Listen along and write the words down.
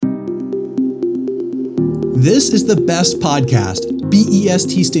This is the BEST podcast.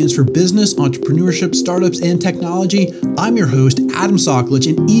 BEST stands for Business, Entrepreneurship, Startups, and Technology. I'm your host, Adam Soklich,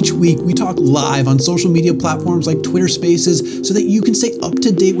 and each week we talk live on social media platforms like Twitter Spaces so that you can stay up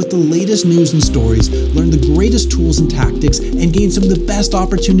to date with the latest news and stories, learn the greatest tools and tactics, and gain some of the best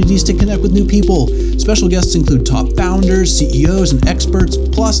opportunities to connect with new people. Special guests include top founders, CEOs, and experts.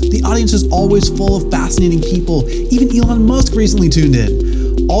 Plus, the audience is always full of fascinating people. Even Elon Musk recently tuned in.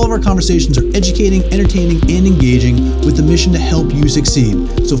 All of our conversations are educating, entertaining, and engaging with the mission to help you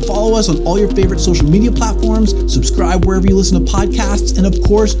succeed. So follow us on all your favorite social media platforms, subscribe wherever you listen to podcasts, and of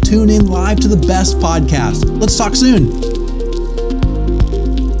course, tune in live to the BEST podcast. Let's talk soon.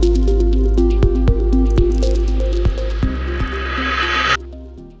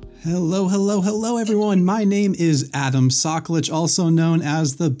 Hello, everyone. My name is Adam Soklich, also known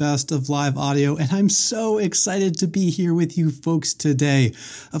as the Best of Live Audio, and I'm so excited to be here with you folks today.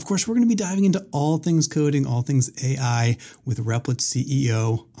 Of course, we're going to be diving into all things coding, all things AI with Replit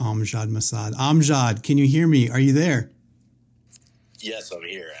CEO Amjad Masad. Amjad, can you hear me? Are you there? Yes, I'm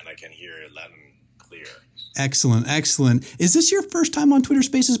here, and I can hear it loud and clear. Excellent. Is this your first time on Twitter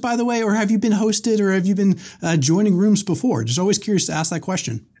Spaces, by the way, or have you been hosted or have you been joining rooms before? Just always curious to ask that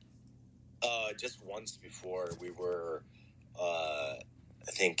question. Just once before. We were, I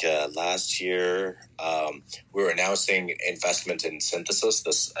think last year, we were announcing investment in Synthesis,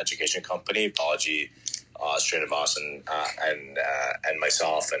 this education company. Apology, Srinivas and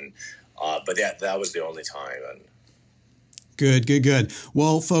myself, but yeah, that was the only time. And Good.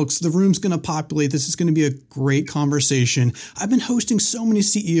 Well, folks, the room's going to populate. This is going to be a great conversation. I've been hosting so many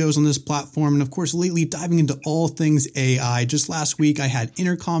CEOs on this platform, and of course, lately diving into all things AI. Just last week, I had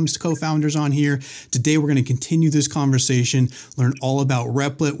Intercom's co-founders on here. Today, we're going to continue this conversation, learn all about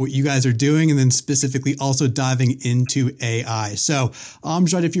Replit, what you guys are doing, and then specifically also diving into AI. So,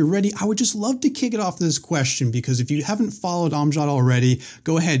 Amjad, if you're ready, I would just love to kick it off with this question, because if you haven't followed Amjad already,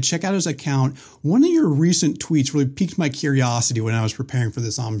 go ahead, check out his account. One of your recent tweets really piqued my curiosity when I was preparing for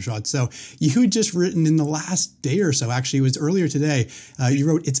this, Amjad. So you had just written in the last day or so, actually it was earlier today, you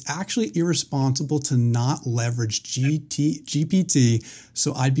wrote, "It's actually irresponsible to not leverage GPT,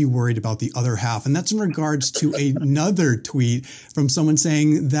 so I'd be worried about the other half." And that's in regards to another tweet from someone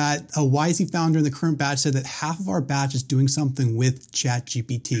saying that a YC founder in the current batch said that half of our batch is doing something with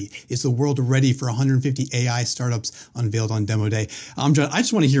ChatGPT. Is the world ready for 150 AI startups unveiled on Demo Day? Amjad, I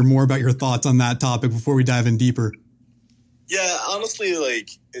just want to hear more about your thoughts on that topic before we dive in deeper. yeah, honestly,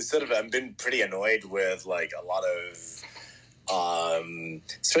 I've been pretty annoyed with a lot of,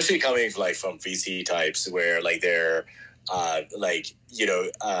 especially coming from VC types where they're a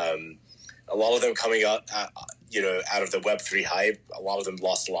lot of them coming up, out of the Web3 hype. A lot of them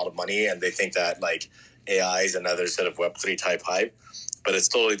lost a lot of money, and they think that AI is another set of Web3 type hype, but it's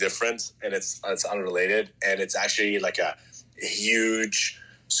totally different, and it's unrelated, and it's actually a huge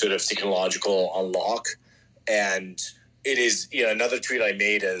sort of technological unlock. And it is, another tweet I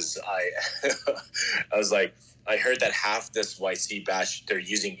made is I was like, I heard that half this YC batch, they're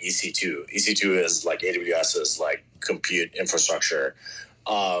using EC2. EC2 is AWS's compute infrastructure.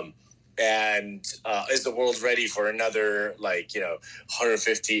 And is the world ready for another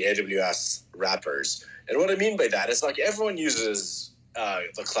 150 AWS wrappers? And what I mean by that is everyone uses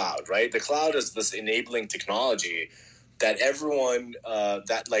the cloud, right? The cloud is this enabling technology that everyone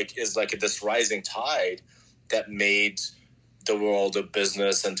is this rising tide that made the world of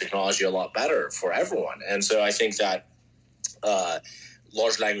business and technology a lot better for everyone. And so I think that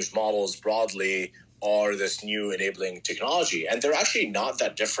large language models broadly are this new enabling technology. And they're actually not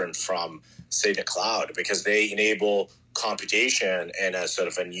that different from, say, the cloud, because they enable computation in a sort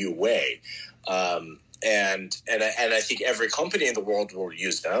of a new way. And I think every company in the world will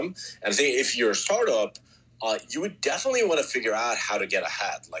use them. And I think if you're a startup, you would definitely want to figure out how to get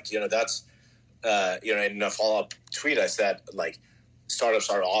ahead. That's in a follow-up tweet, I said,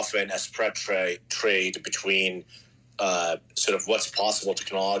 startups are often a spread trade between sort of what's possible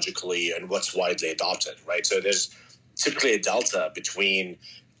technologically and what's widely adopted, right? So there's typically a delta between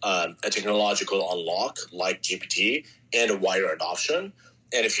a technological unlock like GPT and a wider adoption.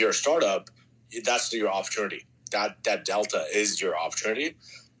 And if you're a startup, that's your opportunity. That delta is your opportunity.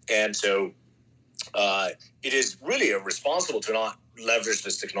 And so it is really irresponsible to not leverage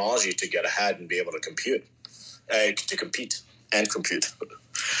this technology to get ahead and be able to compete and compute.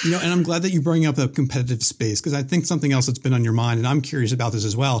 And I'm glad that you bring up the competitive space, because I think something else that's been on your mind, and I'm curious about this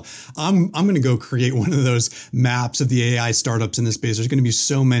as well. I'm going to go create one of those maps of the AI startups in this space. There's going to be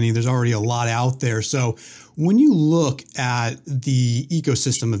so many. There's already a lot out there. So when you look at the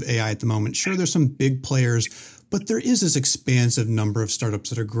ecosystem of AI at the moment, sure, there's some big players, but there is this expansive number of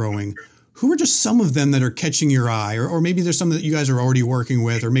startups that are growing. who are just some of them that are catching your eye, or maybe there's some that you guys are already working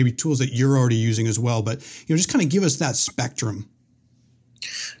with, or maybe tools that you're already using as well. But just kind of give us that spectrum.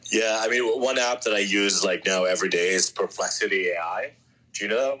 Yeah, I mean, one app that I use like now every day is Perplexity AI. Do you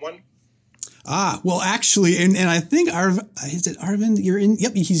know that one? Well, actually, and I think is it Aravind? You're in.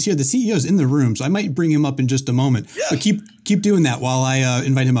 Yep, he's here. The CEO's in the room, so I might bring him up in just a moment. Yeah. But keep doing that while I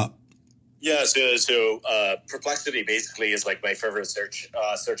invite him up. Yeah, so Perplexity basically is like my favorite search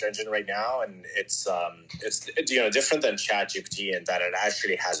engine right now, and it's different than ChatGPT in that it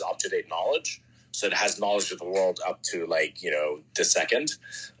actually has up to date knowledge. So it has knowledge of the world up to the second.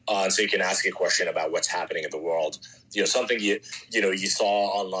 So you can ask a question about what's happening in the world. Something you saw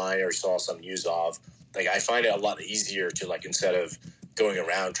online or saw some news of. Like, I find it a lot easier to, instead of going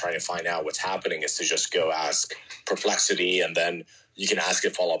around trying to find out what's happening, is to just go ask Perplexity, and then you can ask a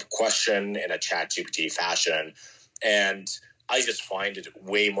follow-up question in a ChatGPT fashion. And I just find it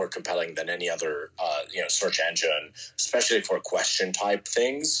way more compelling than any other search engine, especially for question type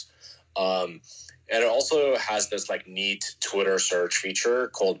things. And it also has this neat Twitter search feature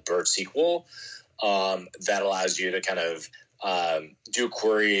called Bird SQL that allows you to kind of do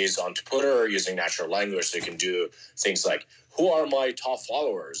queries on Twitter using natural language. So you can do things like, who are my top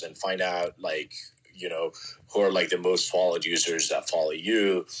followers, and find out who are the most followed users that follow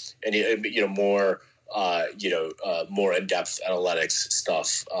you, and more more in-depth analytics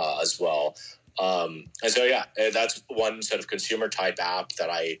stuff as well. And so that's one sort of consumer type app that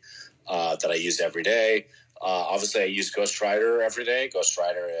I use every day. Obviously, I use Ghostwriter every day.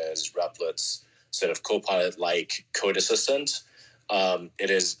 Ghostwriter is Replit's sort of Copilot-like code assistant. It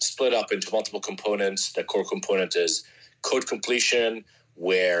is split up into multiple components. The core component is code completion,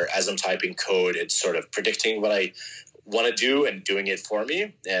 where as I'm typing code, it's sort of predicting what I want to do and doing it for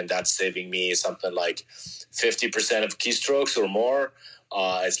me. And that's saving me something like 50% of keystrokes or more.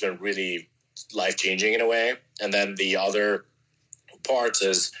 It's been really life-changing in a way. And then the other part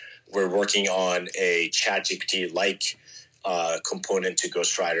is we're working on a ChatGPT-like component to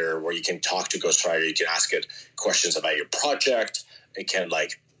Ghostwriter, where you can talk to Ghostwriter. You can ask it questions about your project. It can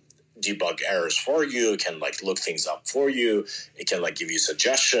debug errors for you. It can look things up for you. It can give you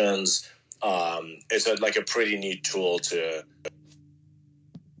suggestions. It's a pretty neat tool to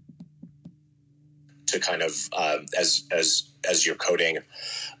kind of as you're coding.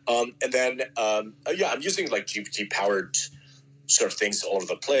 And then I'm using GPT powered sort of things all over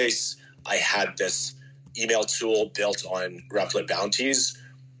the place. I had this email tool built on Replit bounties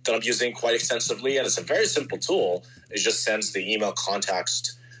that I'm using quite extensively, and it's a very simple tool. It just sends the email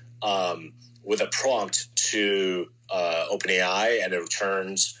context with a prompt to OpenAI, and it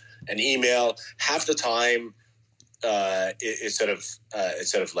returns an email. Half the time, it's sort of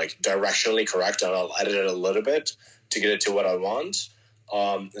directionally correct, and I'll edit it a little bit to get it to what I want.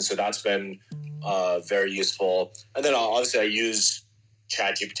 And so that's been very useful. And then obviously I use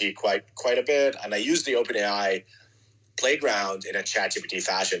ChatGPT quite a bit, and I use the OpenAI playground in a ChatGPT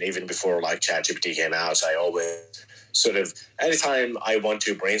fashion even before ChatGPT came out. So I always sort of, anytime I want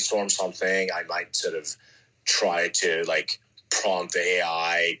to brainstorm something, I might sort of try to prompt the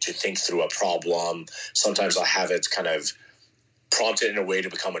AI to think through a problem. Sometimes I'll have it kind of prompt it in a way to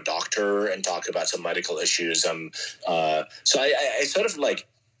become a doctor and talk about some medical issues. So I sort of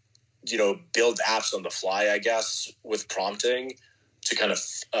build apps on the fly, I guess, with prompting to kind of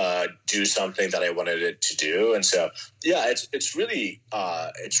do something that I wanted it to do. And so, it's really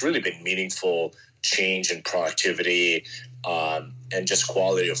been meaningful change in productivity and just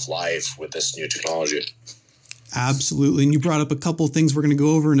quality of life with this new technology. Absolutely. And you brought up a couple of things we're going to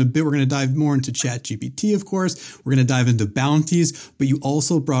go over in a bit. We're going to dive more into ChatGPT, of course. We're going to dive into bounties, but you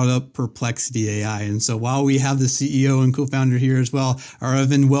also brought up Perplexity AI. And so while we have the CEO and co-founder here as well,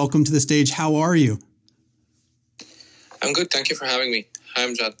 Aravind, welcome to the stage. How are you? I'm good. Thank you for having me. Hi,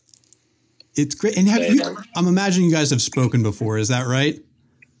 Amjad. It's great. And I'm imagining you guys have spoken before. Is that right?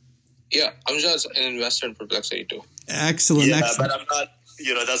 Yeah. Amjad's an investor in Perplexity too. Excellent. Yeah, excellent. But I'm not,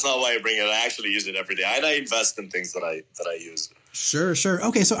 that's not why I bring it. I actually use it every day. And I invest in things that I use. Sure.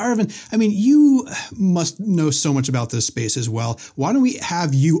 Okay, so Aravind, you must know so much about this space as well. Why don't we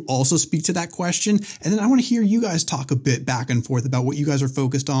have you also speak to that question? And then I want to hear you guys talk a bit back and forth about what you guys are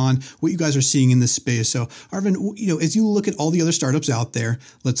focused on, what you guys are seeing in this space. So Aravind, as you look at all the other startups out there,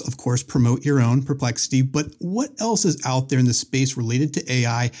 let's of course promote your own Perplexity, but what else is out there in the space related to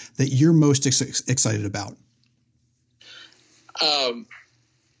AI that you're most excited about?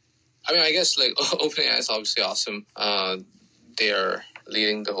 I guess OpenAI is obviously awesome. They are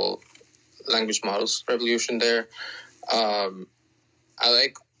leading the whole language models revolution there. Though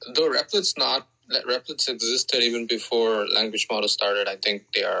Replit's existed even before language models started. I think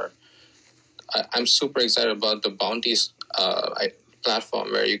they are I'm super excited about the bounties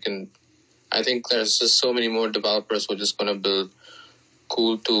platform where you can. I think there's just so many more developers who are just going to build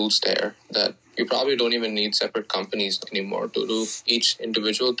cool tools there that you probably don't even need separate companies anymore to do each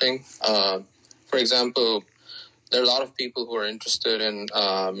individual thing. For example, there are a lot of people who are interested in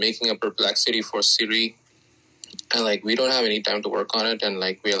making a Perplexity for Siri, and like we don't have any time to work on it, and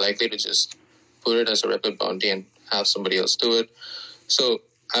like we are likely to just put it as a Replit bounty and have somebody else do it. So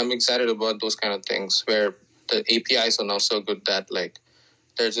I'm excited about those kind of things where the APIs are now so good that like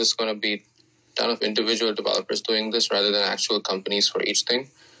there's just going to be a ton of individual developers doing this rather than actual companies for each thing.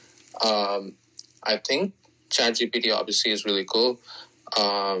 I think ChatGPT obviously is really cool.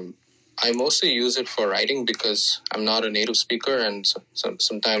 I mostly use it for writing because I'm not a native speaker, and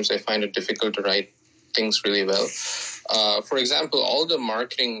sometimes I find it difficult to write things really well. For example, all the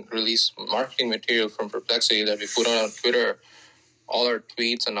marketing material from Perplexity that we put on Twitter, all our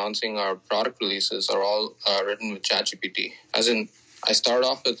tweets announcing our product releases are all written with ChatGPT. As in, I start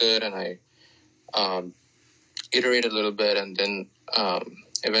off with it and I iterate a little bit and then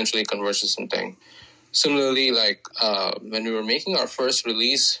eventually convert to something. Similarly, like when we were making our first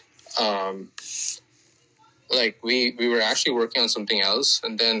release, like we were actually working on something else,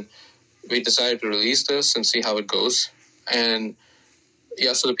 and then we decided to release this and see how it goes. And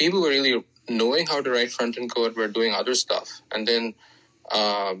yeah, so the people who were really knowing how to write front-end code were doing other stuff. And then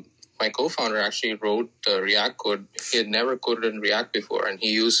my co-founder actually wrote the React code. He had never coded in React before, and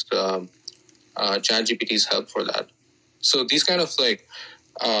he used ChatGPT's help for that. So these kind of like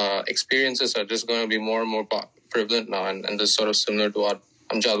experiences are just going to be more and more prevalent now, and this is sort of similar to what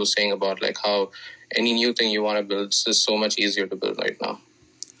Amjad was saying about like how any new thing you want to build is just so much easier to build right now.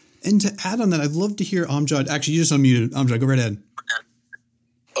 And to add on that, I'd love to hear Amjad. Actually, you just unmuted. Amjad, go right ahead.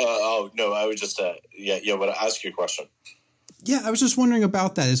 No, I would just, but ask your question. Yeah, I was just wondering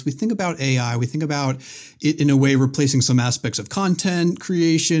about that. As we think about AI, we think about it in a way replacing some aspects of content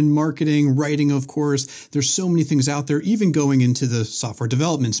creation, marketing, writing, of course. There's so many things out there, even going into the software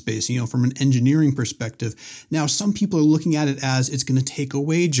development space, from an engineering perspective. Now, some people are looking at it as it's going to take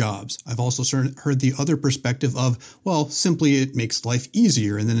away jobs. I've also heard the other perspective of, well, simply it makes life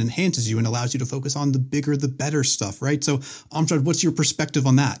easier and then enhances you and allows you to focus on the bigger, the better stuff, right? So, Amjad, what's your perspective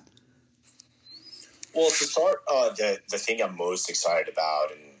on that? Well, to start, the thing I'm most excited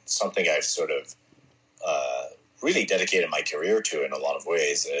about, and something I've sort of really dedicated my career to in a lot of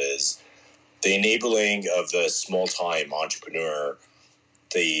ways, is the enabling of the small-time entrepreneur,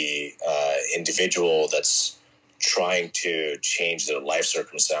 the individual that's trying to change their life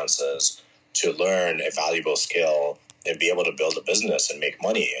circumstances to learn a valuable skill and be able to build a business and make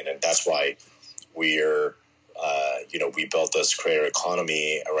money. And that's why we're we built this creator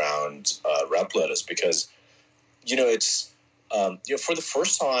economy around Replit, is because, it's, for the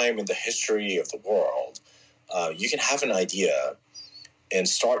first time in the history of the world, you can have an idea and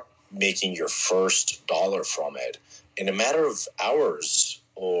start making your first dollar from it in a matter of hours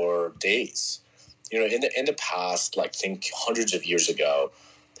or days. In the past, like think hundreds of years ago,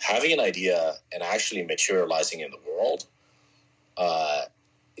 having an idea and actually materializing in the world,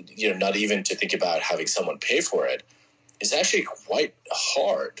 not even to think about having someone pay for it, is actually quite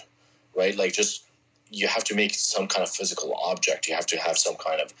hard, right? Like just, you have to make some kind of physical object. You have to have some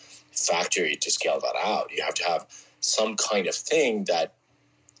kind of factory to scale that out. You have to have some kind of thing that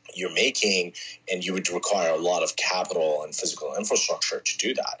you're making, and you would require a lot of capital and physical infrastructure to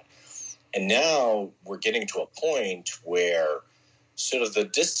do that. And now we're getting to a point where sort of the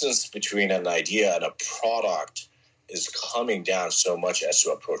distance between an idea and a product is coming down so much as to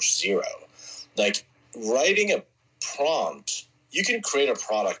approach zero. Like writing a prompt, you can create a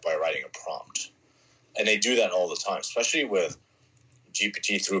product by writing a prompt. And they do that all the time, especially with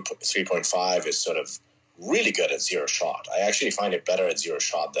GPT 3.5 is sort of really good at zero shot. I actually find it better at zero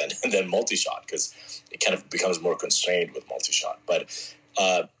shot than multi-shot, because it kind of becomes more constrained with multi-shot. But,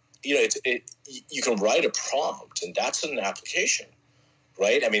 you can write a prompt, and that's an application,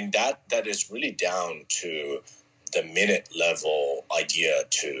 right? I mean, that is really down to the minute level idea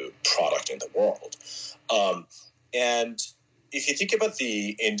to product in the world. And if you think about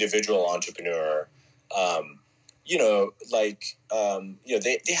the individual entrepreneur,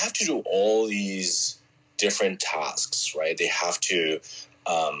 they have to do all these different tasks, right? They have to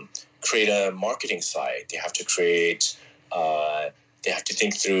create a marketing site. They have to create, they have to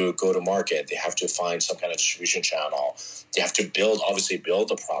think through go-to-market. They have to find some kind of distribution channel. They have to build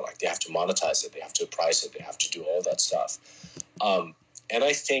the product. They have to monetize it. They have to price it. They have to do all that stuff. And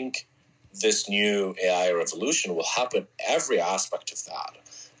I think this new AI revolution will happen every aspect of that.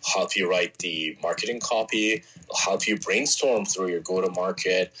 help you write the marketing copy, it'll help you brainstorm through your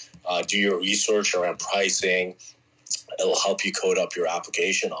go-to-market, do your research around pricing. It'll help you code up your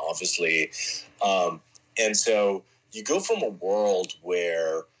application, obviously. And so you go from a world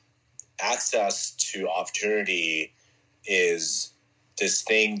where access to opportunity is this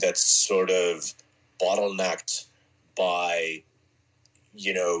thing that's sort of bottlenecked by,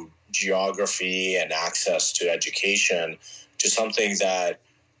 geography and access to education, to something that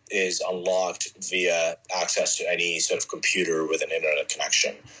is unlocked via access to any sort of computer with an internet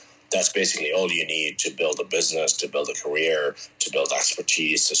connection. That's basically all you need to build a business, to build a career, to build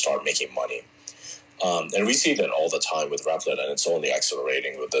expertise, to start making money. And we see that all the time with Replit, and it's only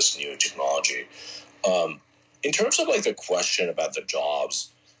accelerating with this new technology. In terms of the question about the jobs,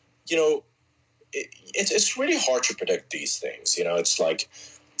 it's really hard to predict these things. It's like,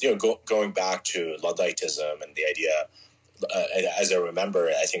 going back to Ludditism and the idea, as I remember,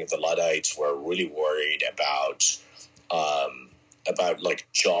 I think the Luddites were really worried about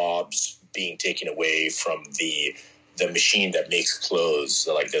jobs being taken away from the machine that makes clothes,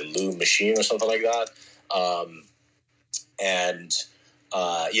 like the loom machine or something like that.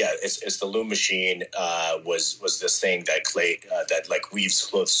 It's the loom machine was this thing that weaves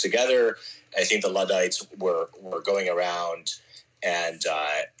clothes together. I think the Luddites were going around and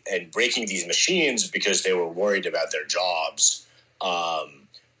breaking these machines because they were worried about their jobs,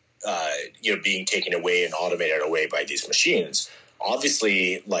 being taken away and automated away by these machines.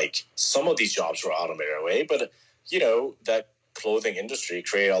 Obviously, some of these jobs were automated away, but that clothing industry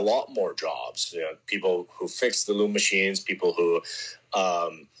created a lot more jobs. People who fix the loom machines, people who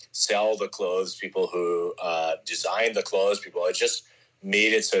sell the clothes, people who design the clothes, it just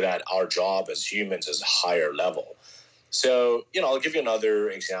made it so that our job as humans is a higher level. So, I'll give you another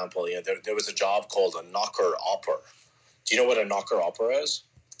example. There was a job called a knocker-upper. Do you know what a knocker-upper is?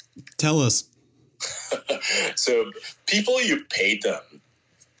 Tell us. So people, you paid them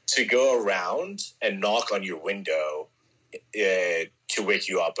to go around and knock on your window to wake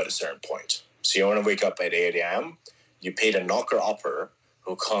you up at a certain point. So you want to wake up at 8 a.m., you paid a knocker-upper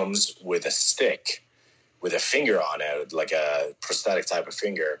who comes with a stick with a finger on it, like a prosthetic type of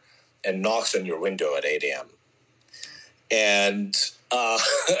finger, and knocks on your window at 8 a.m. And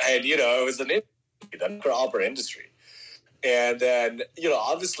it was the knocker-upper industry. And then,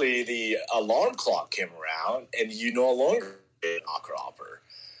 obviously the alarm clock came around and you no longer did a knocker-upper.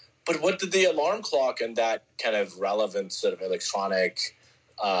 But what did the alarm clock and that kind of relevant sort of electronic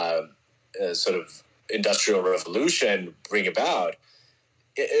sort of industrial revolution bring about?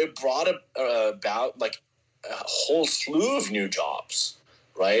 It brought about a whole slew of new jobs,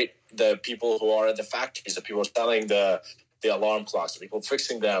 right? The people who are at the factories, the people selling the alarm clocks, the people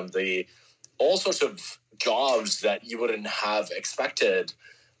fixing them, all sorts of jobs that you wouldn't have expected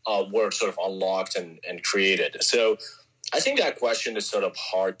were sort of unlocked and created. So I think that question is sort of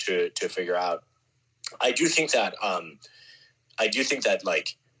hard to figure out. I do think that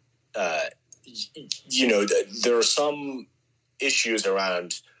there are some issues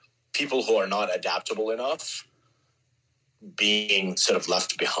around people who are not adaptable enough being sort of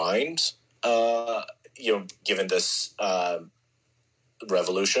left behind, given this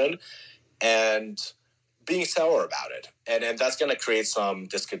revolution, and being sour about it. And that's going to create some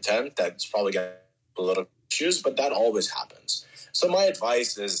discontent. That's probably going to have political issues, but that always happens. So my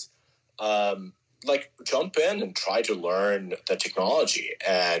advice is, jump in and try to learn the technology.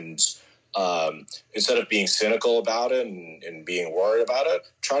 And instead of being cynical about it and being worried about it,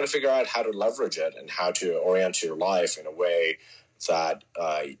 try to figure out how to leverage it and how to orient your life in a way that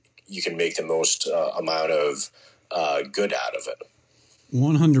you can make the most amount of good out of it.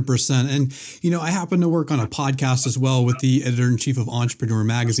 100%. And, I happen to work on a podcast as well with the editor-in-chief of Entrepreneur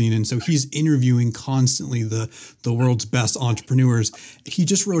Magazine. And so he's interviewing constantly the world's best entrepreneurs. He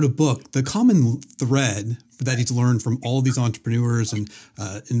just wrote a book. The common thread that he's learned from all these entrepreneurs and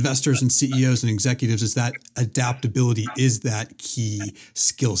investors and CEOs and executives is that adaptability is that key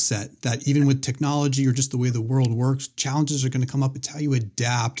skill set, that even with technology or just the way the world works, challenges are going to come up. It's how you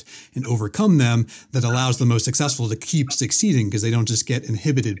adapt and overcome them that allows the most successful to keep succeeding, because they don't just get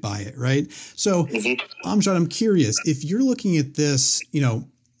inhibited by it, right? So, Amjad, I'm curious, if you're looking at this,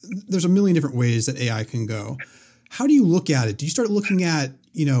 there's a million different ways that AI can go. How do you look at it? Do you start looking at,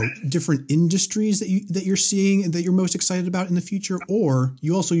 different industries that you're seeing and that you're most excited about in the future? Or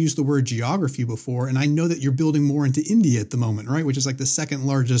you also used the word geography before, and I know that you're building more into India at the moment, right? Which is like the second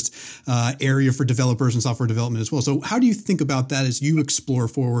largest area for developers and software development as well. So how do you think about that as you explore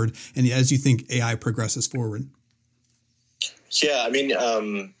forward and as you think AI progresses forward? Yeah, I mean,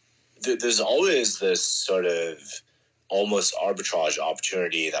 there's always this sort of almost arbitrage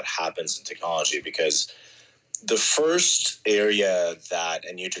opportunity that happens in technology, because the first area that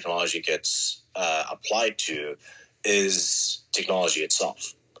a new technology gets applied to is technology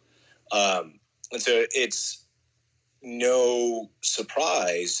itself. And so it's no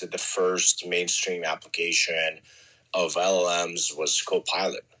surprise that the first mainstream application of LLMs was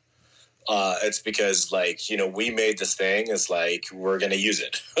Copilot. It's because, like, we made this thing. It's like, we're going to use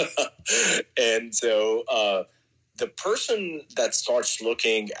it. And so the person that starts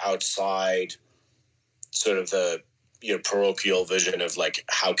looking outside sort of the parochial vision of, like,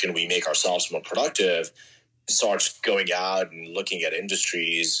 how can we make ourselves more productive, starts going out and looking at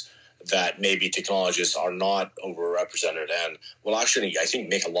industries that maybe technologists are not overrepresented in, will actually, I think,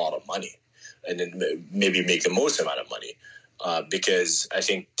 make a lot of money, and then maybe make the most amount of money. Because I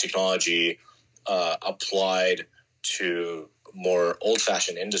think technology applied to more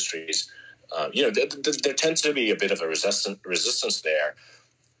old-fashioned industries, there tends to be a bit of a resistance there.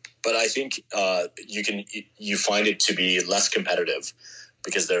 But I think you find it to be less competitive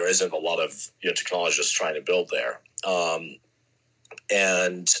because there isn't a lot of technologists trying to build there,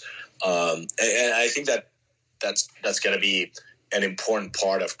 and I think that's going to be an important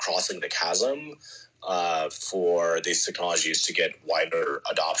part of crossing the chasm for these technologies to get wider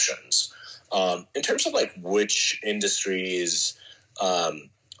adoptions. In terms of, like, which industries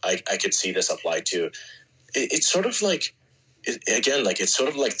I could see this applied to, it's sort of like, it's sort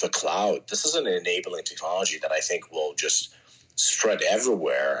of like the cloud. This is an enabling technology that I think will just spread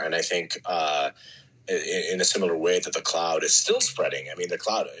everywhere. And I think in a similar way that the cloud is still spreading. I mean, the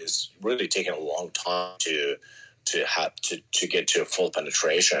cloud is really taking a long time to get to full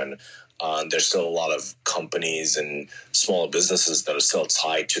penetration. There's still a lot of companies and small businesses that are still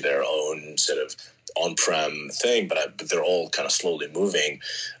tied to their own sort of on-prem thing, but they're all kind of slowly moving.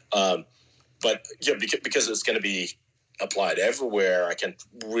 But yeah, because it's going to be applied everywhere, I can't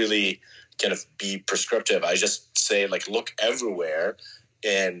really kind of be prescriptive. I just say, like, look everywhere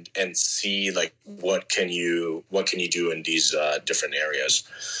and see, like, what can you do in these different areas.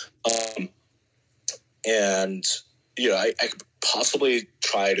 And I could possibly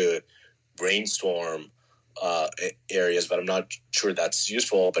try to brainstorm areas, but I'm not sure that's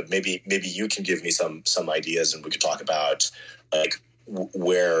useful. But maybe you can give me some ideas, and we could talk about, like,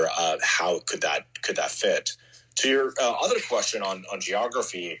 where how could that fit. To your other question on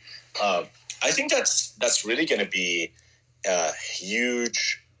geography, I think that's really going to be a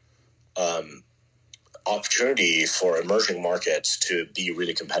huge opportunity for emerging markets to be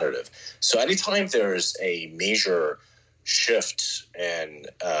really competitive. So anytime there's a major shift in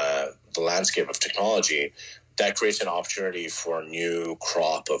the landscape of technology, that creates an opportunity for a new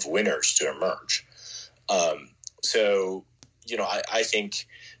crop of winners to emerge. So I think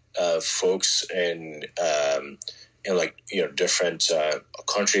folks in different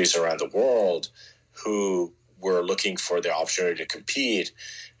countries around the world who were looking for the opportunity to compete,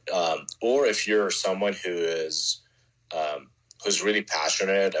 or if you're someone who's really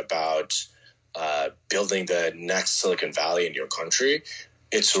passionate about building the next Silicon Valley in your country,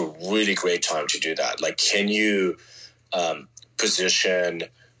 it's a really great time to do that. Like, can you position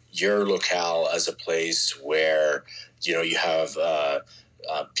your locale as a place where you have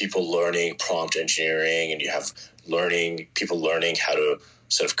people learning prompt engineering, and you have people learning how to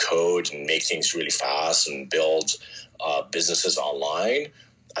sort of code and make things really fast and build businesses online?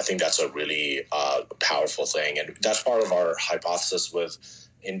 I think that's a really powerful thing, and that's part of our hypothesis with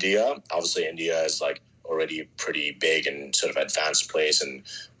India. Obviously, India is, like, already pretty big and sort of advanced place and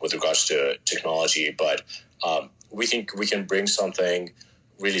with regards to technology, but we think we can bring something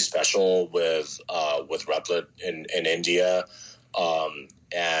really special with Replit in India,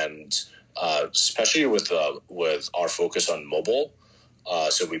 and especially with our focus on mobile.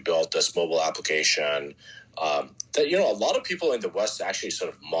 So we built this mobile application that a lot of people in the West actually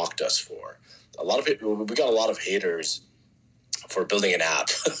sort of mocked us for. A lot of people, we got a lot of haters for building an app.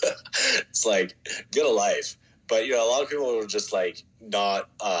 It's like, get a life. But a lot of people were just like not.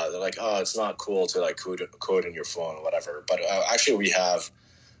 They're like, oh, it's not cool to, like, code in your phone or whatever. But actually, we have,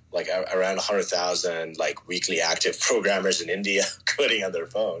 like, around 100,000 like weekly active programmers in India coding on their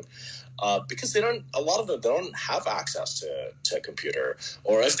phone, because a lot of them don't have access to a computer,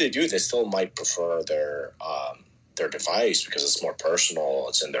 or if they do, they still might prefer their device because it's more personal.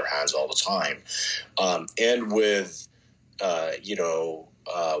 It's in their hands all the time, and with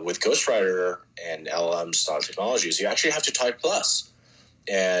Ghostwriter and LLM style technologies, you actually have to type less,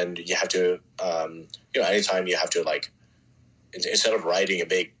 and you have to anytime you have to, like, instead of writing a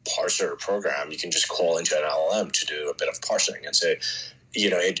big parser program, you can just call into an LLM to do a bit of parsing and say,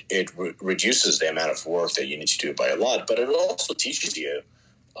 it reduces the amount of work that you need to do by a lot, but it also teaches you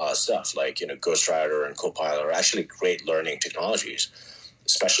stuff like, Ghostwriter and Copilot are actually great learning technologies,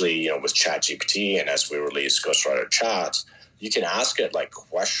 especially, with ChatGPT. And as we release Ghostwriter Chat, you can ask it like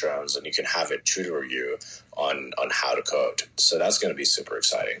questions and you can have it tutor you on how to code. So that's going to be super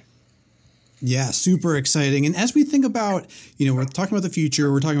exciting. Yeah, super exciting. And as we think about, we're talking about the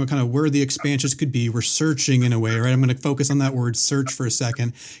future, we're talking about kind of where the expansions could be. We're searching in a way, right? I'm going to focus on that word search for a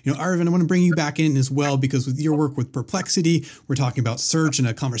second. Aravind, I want to bring you back in as well, because with your work with Perplexity, we're talking about search in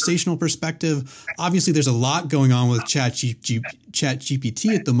a conversational perspective. Obviously, there's a lot going on with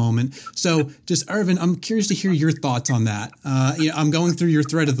ChatGPT at the moment. So just Aravind, I'm curious to hear your thoughts on that. I'm going through your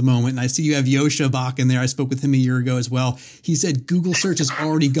thread at the moment, and I see you have Yosha Bach in there. I spoke with him a year ago as well. He said Google search has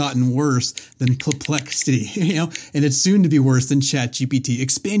already gotten worse than Perplexity, and it's soon to be worse than ChatGPT.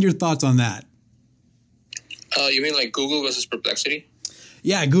 Expand your thoughts on that. You mean like Google versus Perplexity?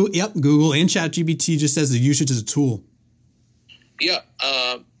 Yeah, Google and ChatGPT just as the usage as a tool. Yeah,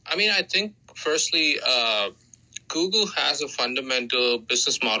 I think firstly, Google has a fundamental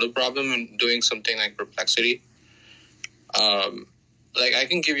business model problem in doing something like Perplexity. I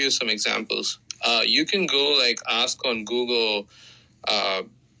can give you some examples. You can go ask on Google,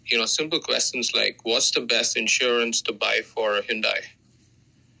 simple questions like, what's the best insurance to buy for a Hyundai?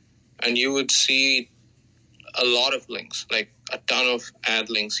 And you would see a lot of links, like a ton of ad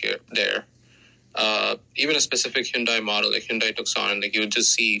links there. Even a specific Hyundai model, like Hyundai Tucson, you would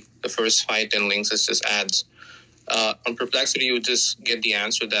just see the first 5-10 links as just ads. On Perplexity, you would just get the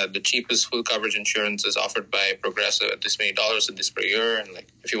answer that the cheapest full coverage insurance is offered by Progressive at this many dollars at this per year. And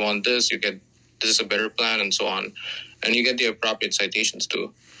if you want this, you get this is a better plan and so on. And you get the appropriate citations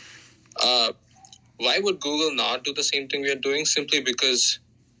too. Why would Google not do the same thing we are doing? Simply because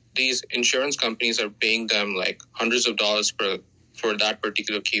these insurance companies are paying them hundreds of dollars for that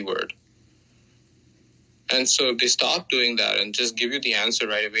particular keyword. And so if they stop doing that and just give you the answer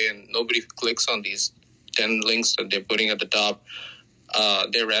right away and nobody clicks on these 10 links that they're putting at the top,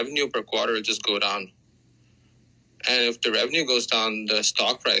 their revenue per quarter will just go down. And if the revenue goes down, the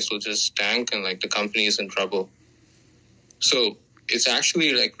stock price will just tank and the company is in trouble. So it's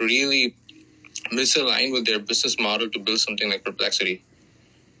actually really misaligned with their business model to build something like Perplexity.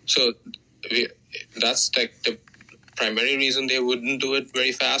 So that's the primary reason they wouldn't do it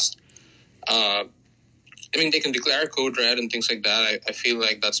very fast. They can declare code red and things like that. I feel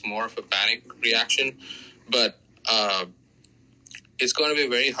like that's more of a panic reaction. But it's going to be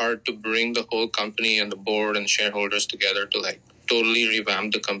very hard to bring the whole company and the board and shareholders together to totally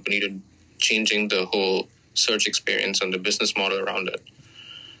revamp the company to changing the whole search experience and the business model around it.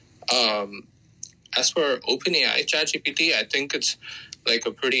 As for OpenAI, ChatGPT, I think it's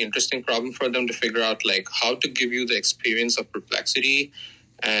a pretty interesting problem for them to figure out how to give you the experience of Perplexity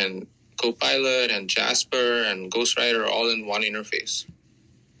and Copilot and Jasper and Ghostwriter all in one interface.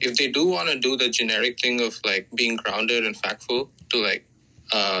 If they do want to do the generic thing of being grounded and factful to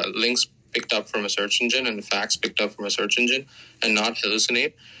links picked up from a search engine and facts picked up from a search engine and not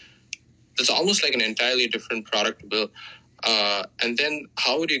hallucinate, it's almost like an entirely different product to build. And then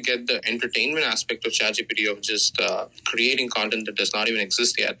how would you get the entertainment aspect of ChatGPT of just creating content that does not even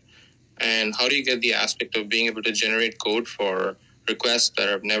exist yet? And how do you get the aspect of being able to generate code for requests that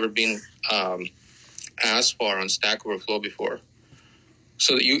have never been asked for on Stack Overflow before?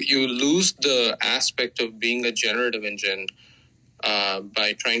 So you lose the aspect of being a generative engine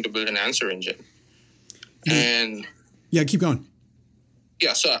by trying to build an answer engine. And yeah, keep going.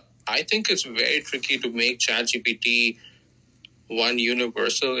 Yeah, so I think it's very tricky to make ChatGPT one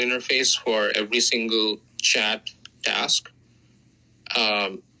universal interface for every single chat task.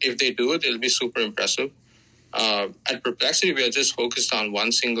 If they do it, it'll be super impressive. At Perplexity, we are just focused on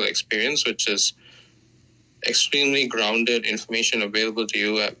one single experience, which is extremely grounded information available to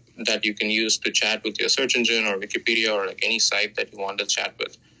you that you can use to chat with your search engine or Wikipedia or any site that you want to chat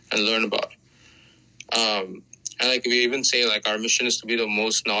with and learn about. And we even say our mission is to be the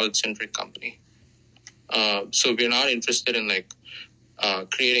most knowledge-centric company. So we're not interested in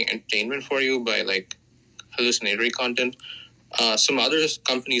creating entertainment for you by hallucinatory content. Some other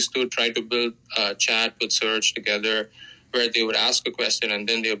companies too try to build chat with search together, where they would ask a question and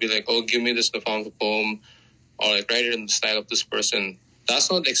then they'll be oh, give me this in the form of a poem, or write it in the style of this person.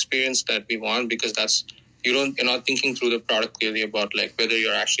 That's not the experience that we want, because you're not thinking through the product clearly about whether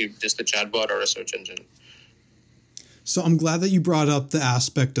you're actually just a chatbot or a search engine. So I'm glad that you brought up the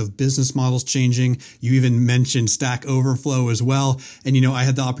aspect of business models changing. You even mentioned Stack Overflow as well. And, I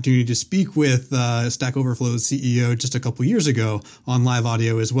had the opportunity to speak with Stack Overflow's CEO just a couple years ago on live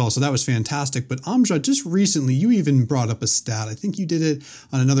audio as well. So that was fantastic. But Amjad, just recently, you even brought up a stat. I think you did it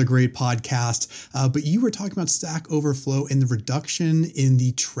on another great podcast. But you were talking about Stack Overflow and the reduction in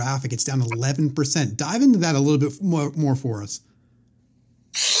the traffic. It's down 11%. Dive into that a little bit more for us.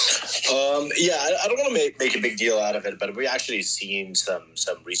 I don't want to make a big deal out of it, but we actually seen some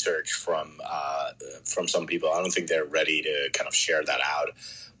research from some people. I don't think they're ready to kind of share that out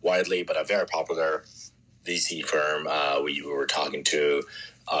widely, but a very popular VC firm we were talking to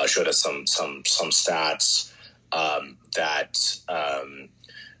showed us some stats that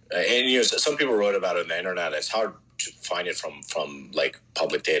some people wrote about it on the internet. It's hard to find it from like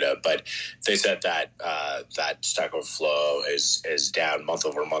public data, but they said that that Stack Overflow is down month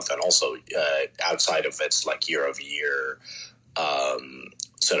over month, and also outside of its like year over year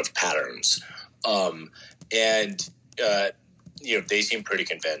sort of patterns, they seem pretty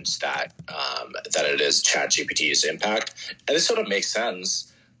convinced that that it is ChatGPT's impact, and this sort of makes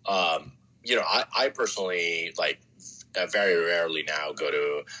sense. I personally very rarely now go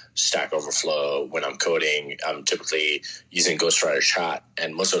to Stack Overflow when I'm coding. I'm typically using Ghostwriter Chat,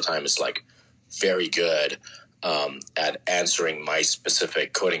 and most of the time it's like very good at answering my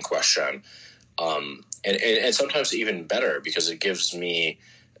specific coding question, and sometimes even better because it gives me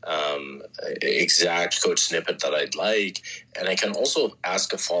exact code snippet that I'd like, and I can also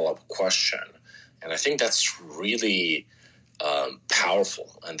ask a follow-up question, and I think that's really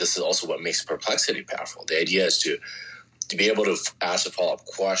powerful. And this is also what makes Perplexity powerful. The idea is to be able to ask a follow-up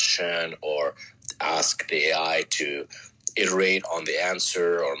question or ask the AI to iterate on the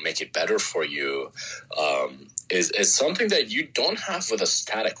answer or make it better for you is something that you don't have with a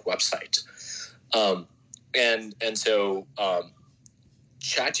static website. So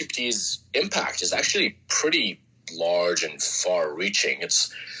ChatGPT's impact is actually pretty large and far-reaching.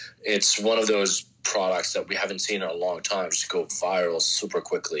 It's one of those products that we haven't seen in a long time just go viral super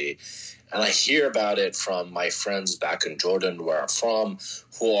quickly. And I hear about it from my friends back in Jordan, where I'm from,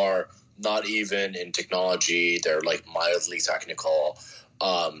 who are not even in technology. They're like mildly technical.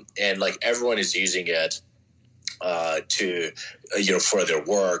 And like everyone is using it to, for their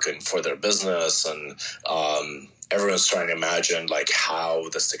work and for their business. And everyone's trying to imagine like how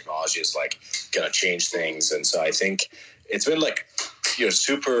this technology is like going to change things. And so I think it's been like,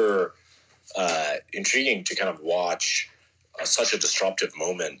 super intriguing to kind of watch such a disruptive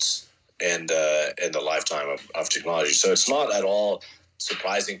moment in the lifetime of technology. So it's not at all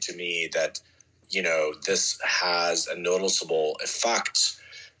surprising to me that, this has a noticeable effect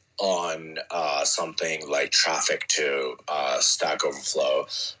on something like traffic to Stack Overflow.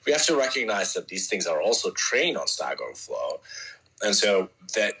 We have to recognize that these things are also trained on Stack Overflow. And so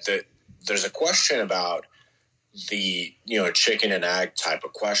there's a question about the, chicken and egg type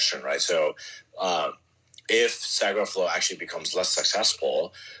of question, right? So if Stack Overflow actually becomes less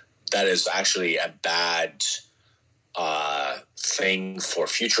successful, that is actually a bad thing for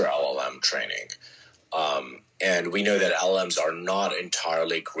future LLM training. And we know that LLMs are not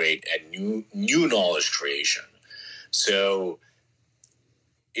entirely great at new knowledge creation. So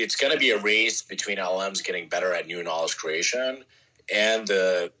it's going to be a race between LLMs getting better at new knowledge creation and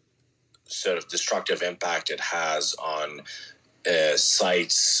the sort of destructive impact it has on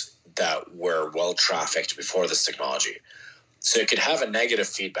sites that were well trafficked before this technology. So it could have a negative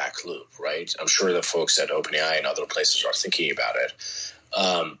feedback loop, right? I'm sure the folks at OpenAI and other places are thinking about it.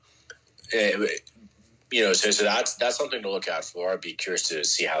 So that's something to look out for. I'd be curious to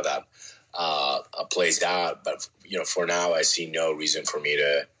see how that plays out. But for now, I see no reason for me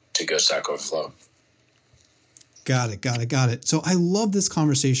to go Stack Overflow. Got it. So I love this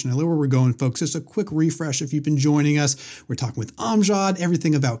conversation. I love where we're going, folks. Just a quick refresh if you've been joining us. We're talking with Amjad,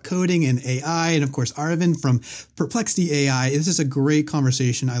 everything about coding and AI, and of course, Aravind from Perplexity AI. This is a great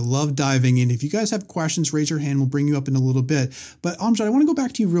conversation. I love diving in. If you guys have questions, raise your hand. We'll bring you up in a little bit. But Amjad, I want to go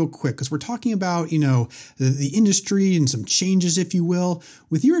back to you real quick because we're talking about, the industry and some changes, if you will.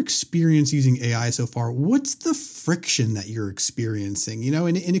 With your experience using AI so far, what's the friction that you're experiencing?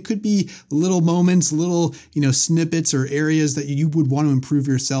 And it could be little moments, little, snippets or areas that you would want to improve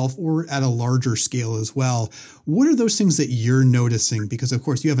yourself or at a larger scale as well. What are those things that you're noticing? Because of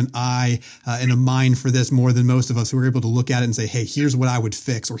course you have an eye and a mind for this more than most of us who are able to look at it and say, hey, here's what I would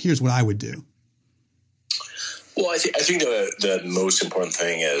fix or here's what I would do. Well, I think the most important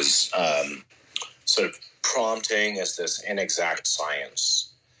thing is sort of prompting as this inexact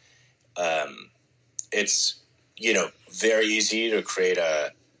science. It's, very easy to create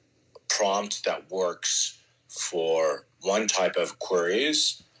a prompt that works for one type of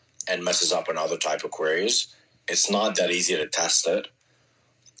queries and messes up another type of queries, it's not that easy to test it.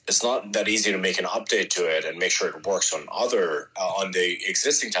 It's not that easy to make an update to it and make sure it works on on the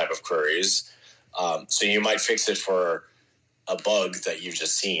existing type of queries. So you might fix it for a bug that you've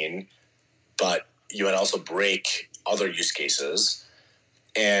just seen, but you might also break other use cases.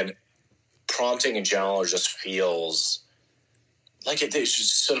 And prompting in general just feels like it's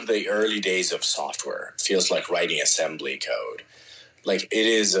just sort of the early days of software. It feels like writing assembly code. Like it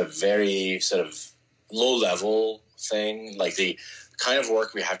is a very sort of low level thing. Like the kind of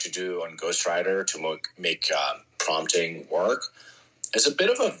work we have to do on Ghostwriter to make prompting work is a bit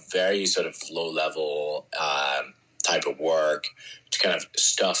of a very sort of low level type of work to kind of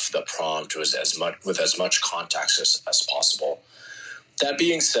stuff the prompt with as much context as possible. That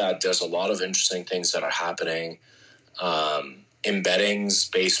being said, there's a lot of interesting things that are happening.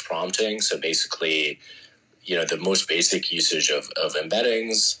 Embeddings-based prompting. So basically, the most basic usage of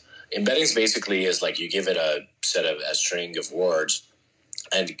embeddings. Embeddings basically is like you give it a string of words,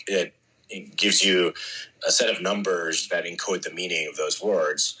 and it gives you a set of numbers that encode the meaning of those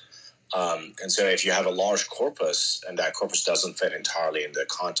words. And so if you have a large corpus and that corpus doesn't fit entirely in the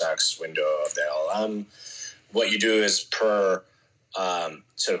context window of the LLM, what you do is per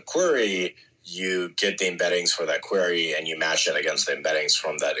sort of query, you get the embeddings for that query and you match it against the embeddings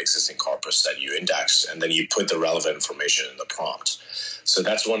from that existing corpus that you index, and then you put the relevant information in the prompt. So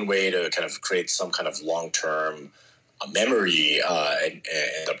that's one way to kind of create some kind of long-term memory in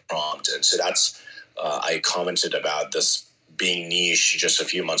the prompt. And so that's, I commented about this being niche just a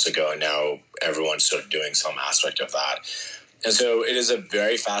few months ago, and now everyone's sort of doing some aspect of that. And so it is a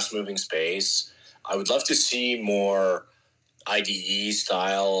very fast-moving space. I would love to see more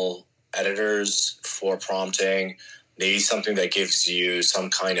IDE-style editors for prompting, maybe something that gives you some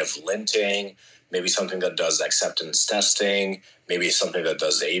kind of linting, maybe something that does acceptance testing, maybe something that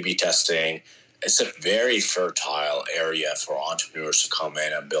does A/B testing. It's a very fertile area for entrepreneurs to come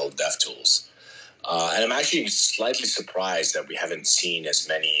in and build dev tools. And I'm actually slightly surprised that we haven't seen as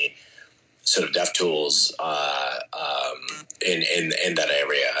many sort of dev tools in that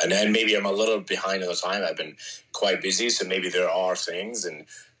area. And then maybe I'm a little behind on the time. I've been quite busy, so maybe there are things, and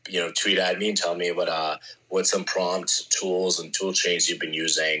tweet at me and tell me what some prompt tools and tool chains you've been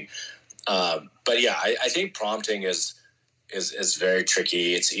using. But yeah, I think prompting is very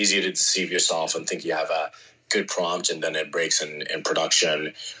tricky. It's easy to deceive yourself and think you have a good prompt and then it breaks in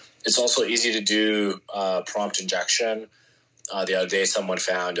production. It's also easy to do prompt injection. The other day, someone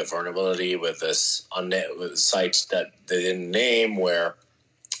found a vulnerability with this with a site that they didn't name, where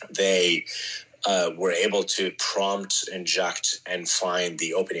they were able to prompt inject and find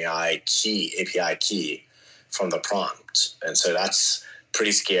the OpenAI API key from the prompt. And so that's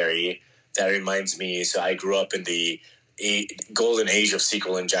pretty scary. That reminds me, so I grew up in the golden age of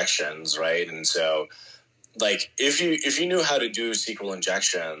SQL injections, right? And so, like, if you knew how to do SQL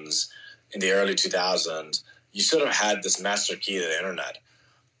injections in the early 2000s, you sort of had this master key to the internet.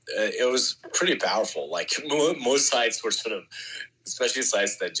 It was pretty powerful. Like, most sites were sort of, especially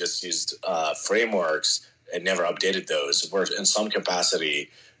sites that just used frameworks and never updated those, were in some capacity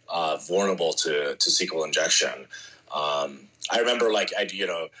vulnerable to SQL injection. I remember, like,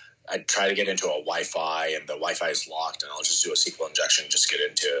 I'd try to get into a Wi-Fi and the Wi-Fi is locked, and I'll just do a SQL injection, just get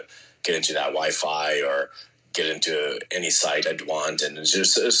into that Wi-Fi or get into any site I'd want. And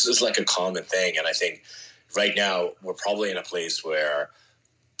it's like a common thing. And I think right now we're probably in a place where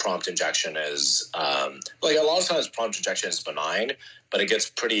prompt injection is like, a lot of times prompt injection is benign, but it gets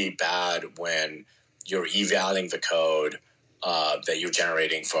pretty bad when you're evaluating the code that you're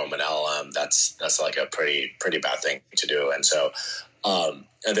generating from an LLM. That's like a pretty bad thing to do. And so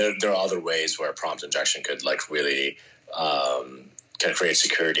and there are other ways where prompt injection could, like, really can create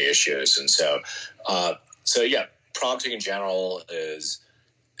security issues. And so yeah, prompting in general is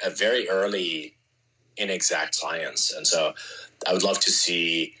a very early inexact science. And so I would love to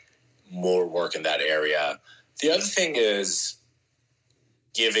see more work in that area. The other thing is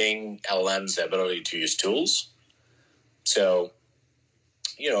giving LLMs the ability to use tools. So,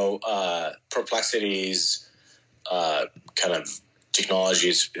 Perplexity's kind of technology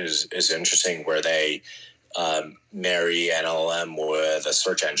is interesting, where they marry an LLM with a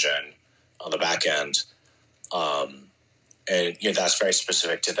search engine on the back end. And that's very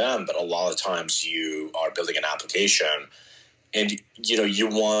specific to them, but a lot of times you are building an application and you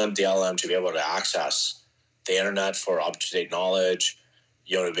want the LLM to be able to access the internet for up-to-date knowledge.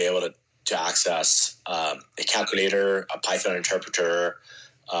 You want to be able to access a calculator, a Python interpreter,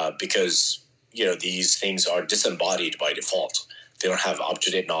 because these things are disembodied by default. They don't have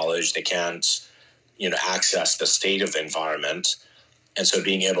up-to-date knowledge. They can't access the state of the environment. And so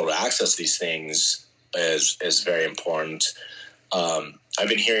being able to access these things is very important. I've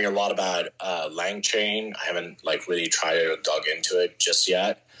been hearing a lot about LangChain. I haven't really tried to dug into it just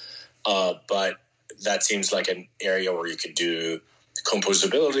yet. But that seems like an area where you could do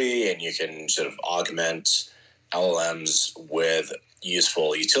composability, and you can sort of augment LLMs with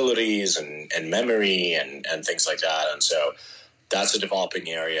useful utilities and memory and things like that. And so that's a developing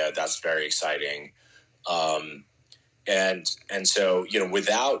area. That's very exciting. And so,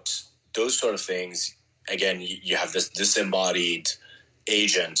 without those sort of things, again, you have this disembodied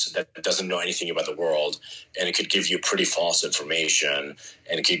agent that doesn't know anything about the world, and it could give you pretty false information,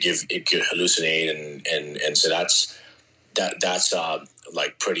 and it could hallucinate. And so that's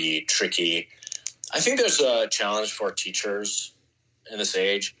pretty tricky. I think there's a challenge for teachers in this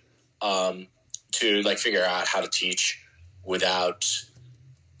age, to figure out how to teach without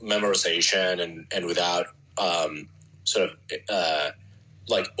memorization and without,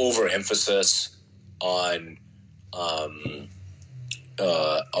 overemphasis on,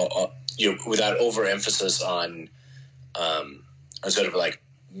 without overemphasis on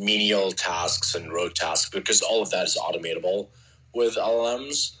menial tasks and rote tasks, because all of that is automatable with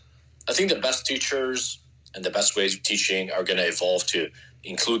LLMs. I think the best teachers and the best ways of teaching are going to evolve to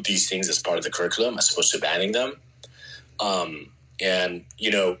include these things as part of the curriculum as opposed to banning them.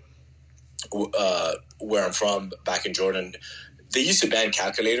 Where I'm from, back in Jordan, they used to ban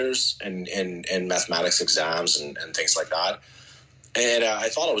calculators in mathematics exams and things like that. And I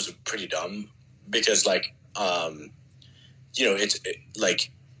thought it was pretty dumb, because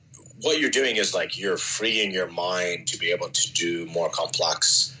what you're doing is you're freeing your mind to be able to do more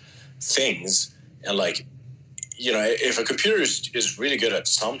complex things. And if a computer is really good at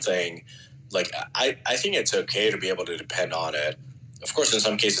something, I think it's okay to be able to depend on it. Of course, in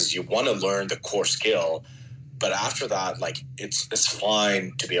some cases you want to learn the core skill, but after that, it's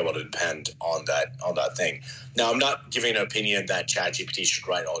fine to be able to depend on that thing. Now, I'm not giving an opinion that ChatGPT should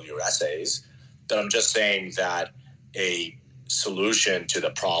write all your essays, but I'm just saying that a solution to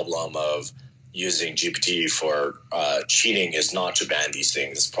the problem of using GPT for cheating is not to ban these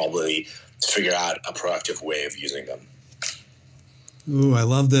things. It's probably to figure out a proactive way of using them. Ooh, I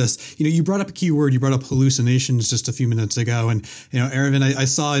love this. You brought up a key word. You brought up hallucinations just a few minutes ago. And, Aravind, I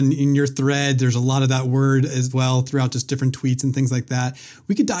saw in your thread, there's a lot of that word as well throughout just different tweets and things like that.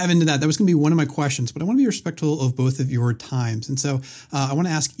 We could dive into that. That was going to be one of my questions, but I want to be respectful of both of your times. And so I want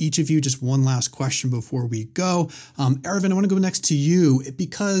to ask each of you just one last question before we go. Aravind, I want to go next to you,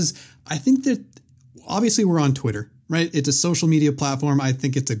 because I think that obviously we're on Twitter, right? It's a social media platform. I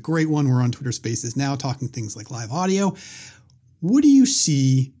think it's a great one. We're on Twitter Spaces now, talking things like live audio. What do you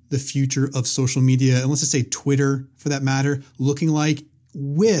see the future of social media, and let's just say Twitter for that matter, looking like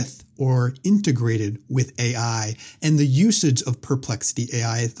with or integrated with AI and the usage of Perplexity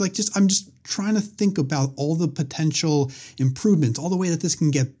AI? It's I'm just trying to think about all the potential improvements, all the way that this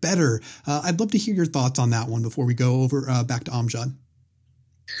can get better. I'd love to hear your thoughts on that one before we go over back to Amjad.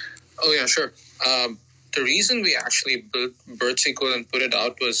 Oh, yeah, sure. The reason we actually built BirdSQL and put it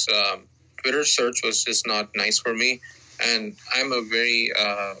out was Twitter search was just not nice for me. And I'm a very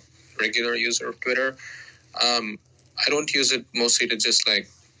regular user of Twitter. I don't use it mostly to just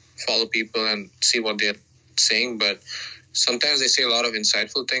follow people and see what they're saying, but sometimes they say a lot of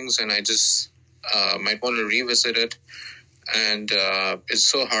insightful things, and I just might want to revisit it. And it's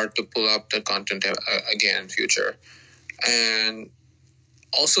so hard to pull up the content again in future. And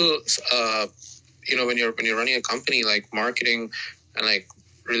also, when you're running a company, marketing and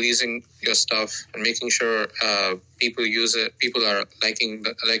releasing your stuff and making sure people use it, people are liking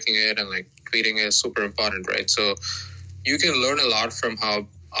it and tweeting it is super important, right? So you can learn a lot from how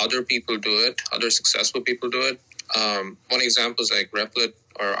other people do it, other successful people do it. One example is Replit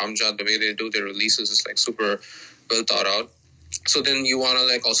or Amjad. The way they do their releases is super well thought out. So then you want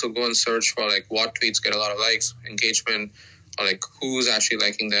to also go and search for what tweets get a lot of likes, engagement, or who's actually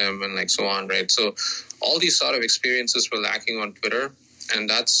liking them, and so on, right? So all these sort of experiences were lacking on Twitter. And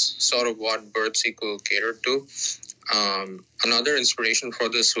that's sort of what BirdSQL catered to. Another inspiration for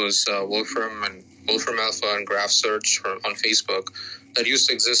this was Wolfram Alpha and Graph Search on Facebook that used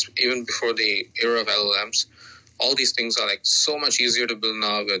to exist even before the era of LLMs. All these things are so much easier to build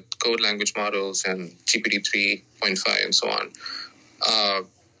now with code language models and GPT 3.5 and so on.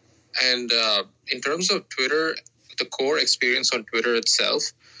 In terms of Twitter, the core experience on Twitter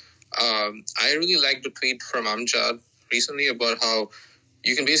itself, I really liked the tweet from Amjad recently about how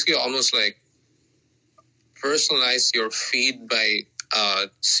you can basically almost personalize your feed by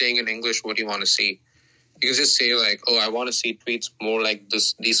saying in English what you want to see. You can just say I want to see tweets more like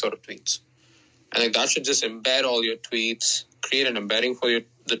these sort of tweets. And like that should just embed all your tweets, create an embedding for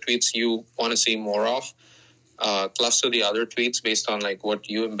the tweets you want to see more of, cluster the other tweets based on like what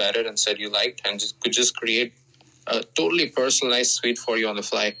you embedded and said you liked, and could just create a totally personalized tweet for you on the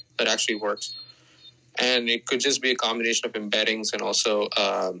fly that actually works. And it could just be a combination of embeddings and also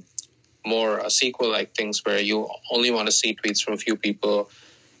more SQL-like things where you only want to see tweets from a few people,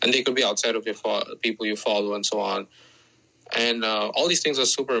 and they could be outside of your people you follow and so on. And all these things are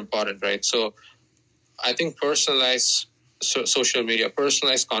super important, right? So I think personalized social media,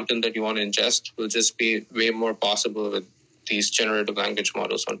 personalized content that you want to ingest will just be way more possible with these generative language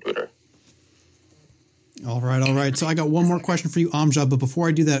models on Twitter. All right. So I got one more question for you, Amjad. But before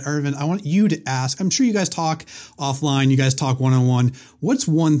I do that, Aravind, I want you to ask, I'm sure you guys talk offline, you guys talk one-on-one. What's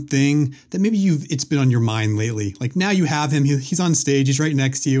one thing that maybe it's been on your mind lately? Like now you have him, he's on stage, he's right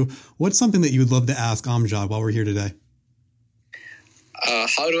next to you. What's something that you would love to ask Amjad while we're here today?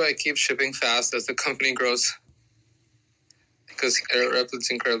 How do I keep shipping fast as the company grows? Because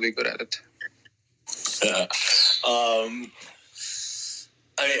Replit's incredibly good at it.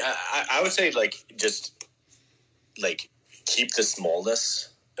 I would say just keep the smallness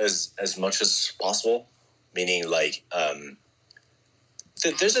as much as possible. Meaning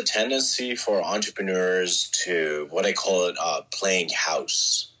there's a tendency for entrepreneurs to what I call it playing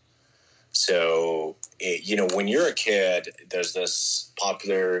house. So when you're a kid, there's this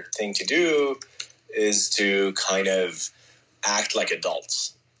popular thing to do is to kind of act like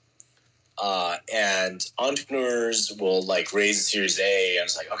adults. And entrepreneurs will raise a Series A and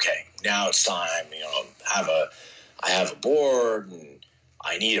it's okay, now it's time, I have a board and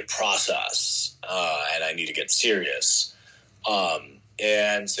I need a process, and I need to get serious.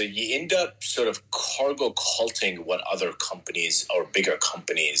 And so you end up sort of cargo culting what other companies or bigger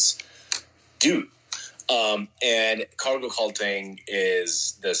companies do. And cargo culting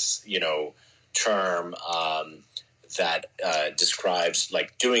is this, term, that describes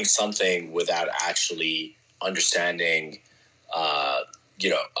doing something without actually understanding, why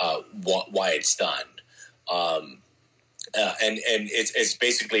it's done. And it's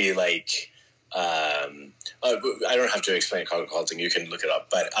basically I don't have to explain cargo culting. You can look it up,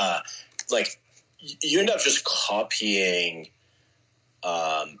 but you end up just copying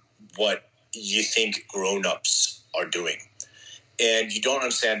what you think grown-ups are doing, and you don't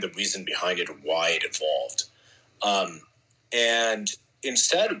understand the reason behind it or why it evolved. And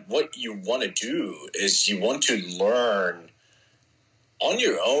instead, what you want to do is you want to learn on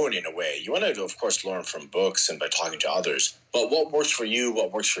your own in a way. You want to, of course, learn from books and by talking to others. But what works for you,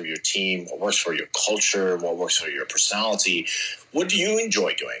 what works for your team, what works for your culture, what works for your personality, what do you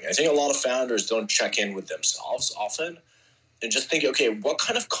enjoy doing? I think a lot of founders don't check in with themselves often and just think, okay, what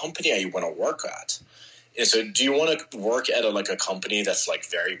kind of company I want to work at? And so do you want to work at a company that's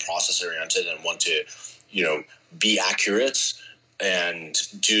very process-oriented and want to, be accurate and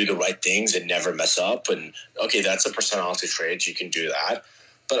do the right things and never mess up? And okay, that's a personality trait. You can do that.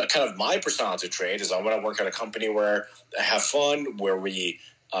 But kind of my personality trait is I want to work at a company where I have fun, where we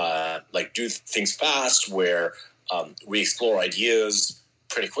do things fast, where we explore ideas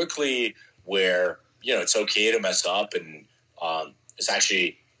pretty quickly, where it's okay to mess up, and it's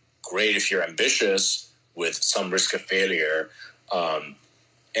actually great if you're ambitious with some risk of failure.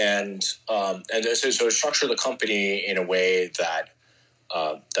 And so structure the company in a way that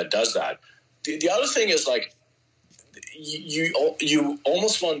does that. The other thing is you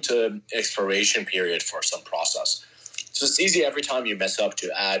almost want an expiration period for some process. So it's easy every time you mess up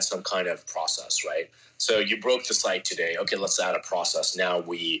to add some kind of process, right? So you broke the site today. Okay, let's add a process. Now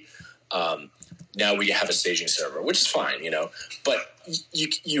we have a staging server, which is fine, But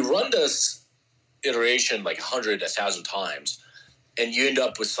you run this iteration 100, 1,000 times, and you end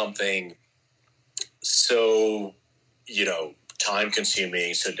up with something so,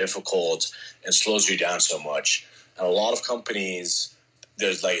 time-consuming, so difficult, and slows you down so much. And a lot of companies,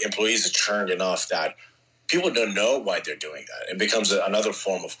 there's employees are churned enough that people don't know why they're doing that. It becomes another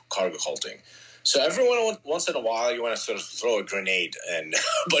form of cargo culting. So once in a while, you want to sort of throw a grenade and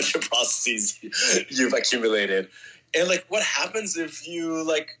a bunch of processes you've accumulated. And what happens if you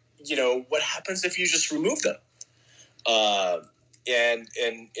what happens if you just remove them?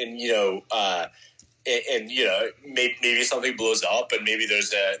 Maybe something blows up, and maybe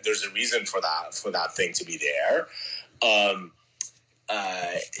there's a reason for that thing to be there.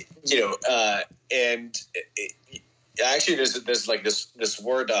 Actually, there's this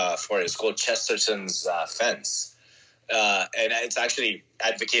word for it. It's called Chesterton's fence, and it's actually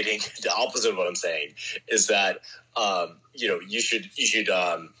advocating the opposite of what I'm saying. Is that you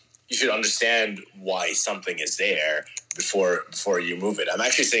should understand why something is there before you move it. I'm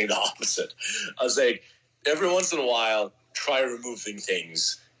actually saying the opposite. I was saying every once in a while, try removing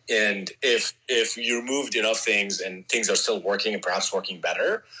things. And if you removed enough things and things are still working and perhaps working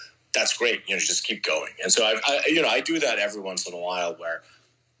better, that's great. Just keep going. And so I do that every once in a while where,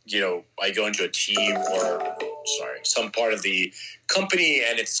 I go into a team or some part of the company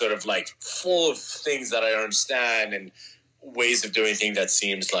and it's sort of like full of things that I don't understand and ways of doing things that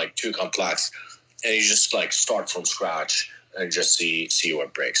seems like too complex. And you just like start from scratch and just see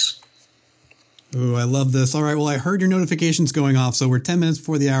what breaks. Ooh, I love this. All right. Well, I heard your notifications going off. So we're 10 minutes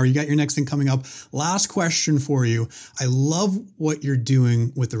before the hour. You got your next thing coming up. Last question for you. I love what you're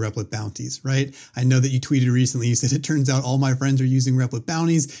doing with the Replit bounties, right? I know that you tweeted recently. You said, it turns out all my friends are using Replit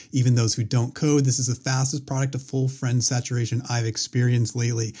bounties, even those who don't code. This is the fastest product to full friend saturation I've experienced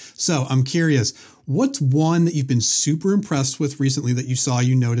lately. So I'm curious, what's one that you've been super impressed with recently that you saw,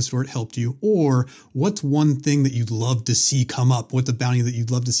 you noticed, or it helped you? Or what's one thing that you'd love to see come up? What's a bounty that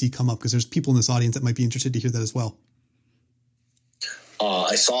you'd love to see come up? Because there's people in this audience that might be interested to hear that as well.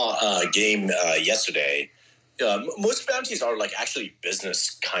 I saw a game yesterday. Most bounties are like actually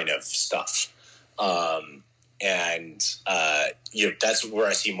business kind of stuff. That's where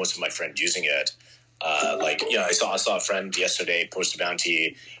I see most of my friends using it. I saw a friend yesterday post a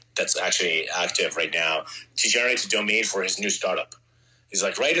bounty that's actually active right now to generate a domain for his new startup. He's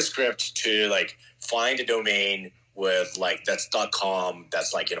like, write a script to like find a domain with like that's .com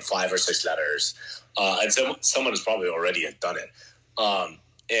that's like 5 or 6 letters, and so someone has probably already done it.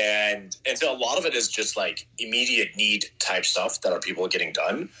 And so a lot of it is just like immediate need type stuff that are people getting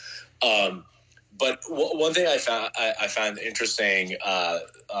done. But one thing I found interesting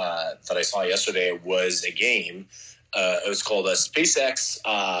that I saw yesterday was a game. It was called a SpaceX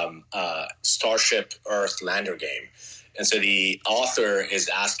Starship Earth lander game. And so the author is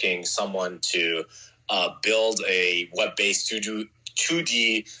asking someone to build a web-based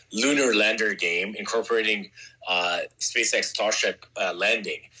 2D lunar lander game incorporating SpaceX Starship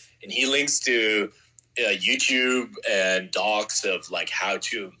landing. And he links to YouTube and docs of like how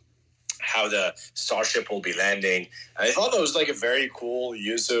the Starship will be landing. And I thought that was like a very cool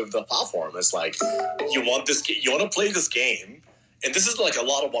use of the platform. It's like, you want to play this game. And this is like a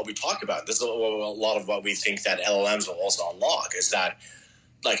lot of what we talk about. This is a lot of what we think that LLMs will also unlock, is that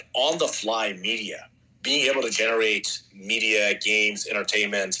like on the fly media, being able to generate media, games,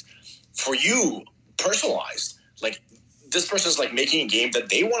 entertainment for you personalized. Like this person's like making a game that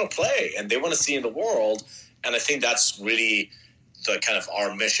they want to play and they want to see in the world. And I think that's really the kind of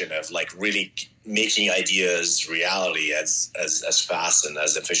our mission of like really making ideas reality as fast and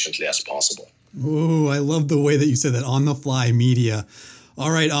as efficiently as possible. Ooh, I love the way that you said that, on the fly media. All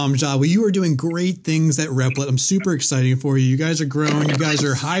right, Amjad, well, you are doing great things at Replit. I'm super excited for you. You guys are growing. You guys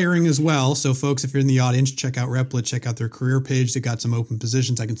are hiring as well. So, folks, if you're in the audience, check out Replit. Check out their career page. They've got some open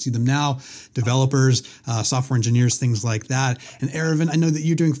positions. I can see them now. Developers, software engineers, things like that. And Aravind, I know that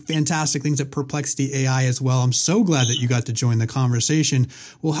you're doing fantastic things at Perplexity AI as well. I'm so glad that you got to join the conversation.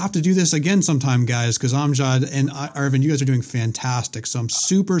 We'll have to do this again sometime, guys, because Amjad and Aravind, you guys are doing fantastic. So I'm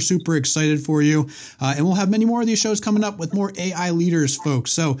super, super excited for you. And we'll have many more of these shows coming up with more AI leaders, folks.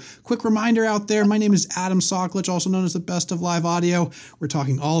 So quick reminder out there, my name is Adam Soklich, also known as the Best of Live Audio. We're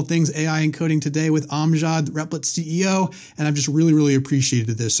talking all things AI and coding today with Amjad, Replit CEO, and I've just really, really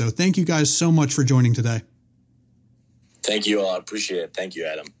appreciated this. So thank you guys so much for joining today. Thank you all. I appreciate it. Thank you,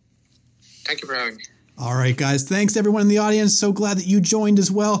 Adam. Thank you for having me. All right, guys. Thanks to everyone in the audience. So glad that you joined as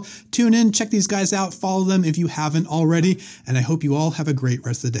well. Tune in, check these guys out, follow them if you haven't already, and I hope you all have a great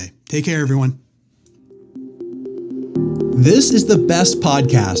rest of the day. Take care, everyone. This is the BEST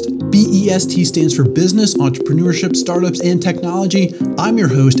podcast. BEST stands for Business, Entrepreneurship, Startups, and Technology. I'm your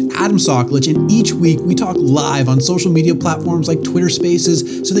host, Adam Soklich, and each week we talk live on social media platforms like Twitter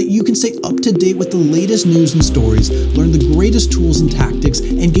Spaces so that you can stay up to date with the latest news and stories, learn the greatest tools and tactics,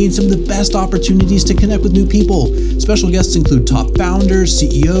 and gain some of the best opportunities to connect with new people. Special guests include top founders,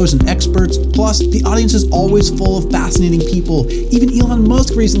 CEOs, and experts. Plus, the audience is always full of fascinating people. Even Elon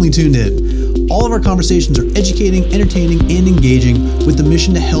Musk recently tuned in. All of our conversations are educating, entertaining, and engaging with the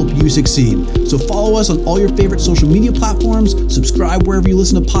mission to help you succeed. So follow us on all your favorite social media platforms, subscribe wherever you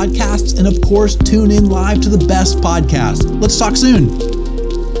listen to podcasts, and of course, tune in live to the BEST podcast. Let's talk soon.